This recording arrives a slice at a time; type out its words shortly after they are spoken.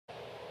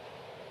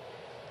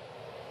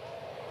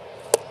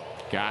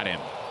Got him.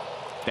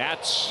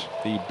 That's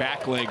the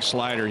back leg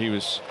slider he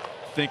was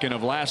thinking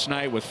of last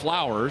night with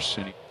Flowers.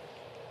 And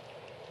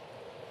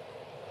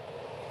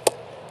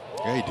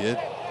yeah, he did.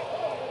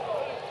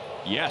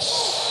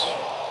 Yes.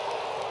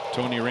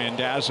 Tony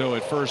Randazzo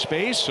at first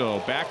base, so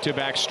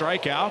back-to-back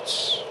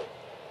strikeouts.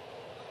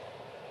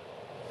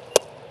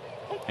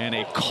 And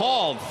a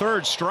called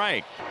third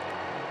strike.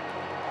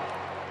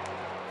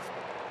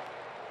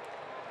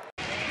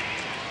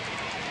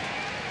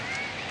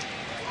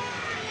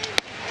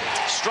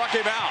 Struck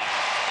him out.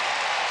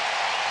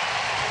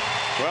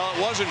 Well,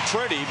 it wasn't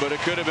pretty, but it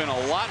could have been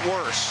a lot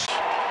worse.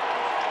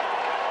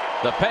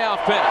 The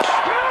payoff pitch.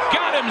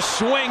 Got him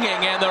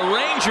swinging, and the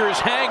Rangers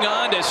hang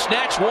on to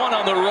snatch one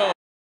on the road.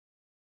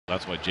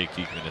 That's why Jake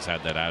Diekman has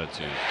had that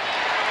attitude.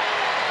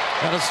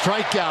 And a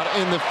strikeout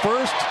in the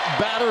first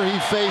batter he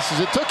faces.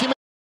 It took him.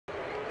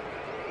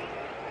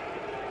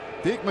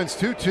 Diekman's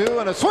 2-2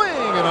 and a swing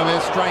and a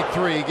miss. Strike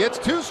three. Gets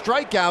two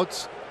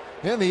strikeouts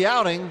in the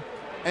outing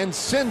and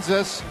sends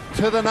us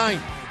to the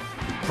ninth.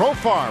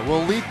 Profar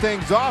will lead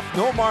things off.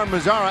 Nomar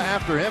Mazara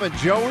after him, and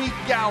Joey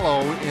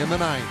Gallo in the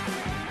ninth.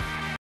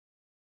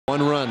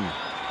 One run.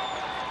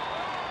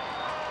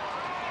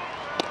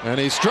 And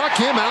he struck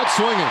him out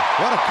swinging.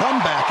 What a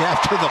comeback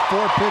after the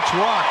 4-pitch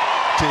walk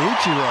to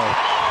Ichiro.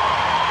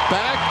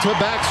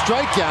 Back-to-back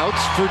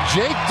strikeouts for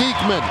Jake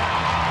Diekman.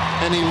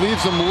 And he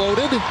leaves them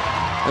loaded.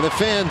 And the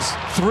fans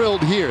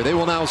thrilled here. They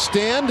will now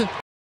stand.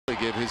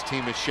 Give his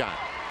team a shot.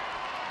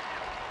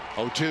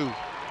 0-2.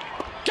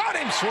 Got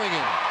him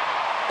swinging.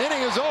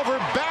 Inning is over.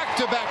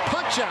 Back-to-back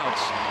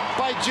punch-outs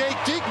by Jake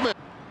Diekman.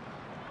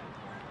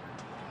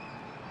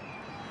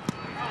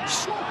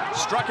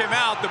 Struck him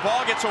out. The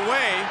ball gets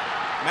away.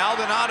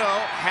 Maldonado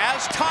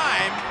has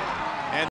time.